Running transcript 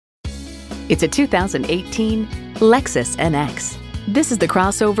It's a 2018 Lexus NX. This is the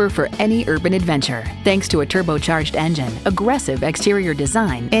crossover for any urban adventure, thanks to a turbocharged engine, aggressive exterior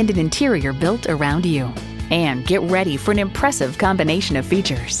design, and an interior built around you. And get ready for an impressive combination of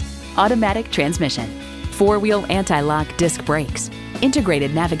features: automatic transmission, four-wheel anti-lock disc brakes,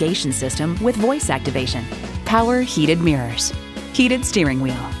 integrated navigation system with voice activation, power heated mirrors, heated steering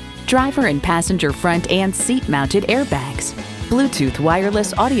wheel, driver and passenger front and seat mounted airbags, Bluetooth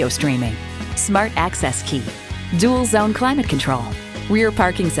wireless audio streaming, smart access key, dual zone climate control, rear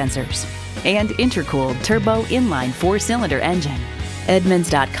parking sensors, and intercooled turbo inline 4-cylinder engine.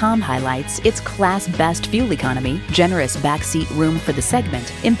 Edmunds.com highlights its class best fuel economy, generous backseat room for the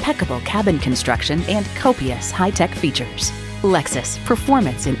segment, impeccable cabin construction, and copious high-tech features. Lexus,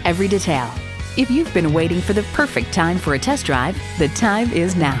 performance in every detail. If you've been waiting for the perfect time for a test drive, the time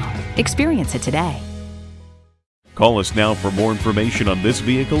is now. Experience it today. Call us now for more information on this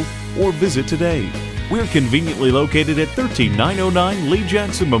vehicle or visit today. We're conveniently located at 13909 Lee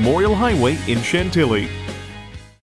Jackson Memorial Highway in Chantilly.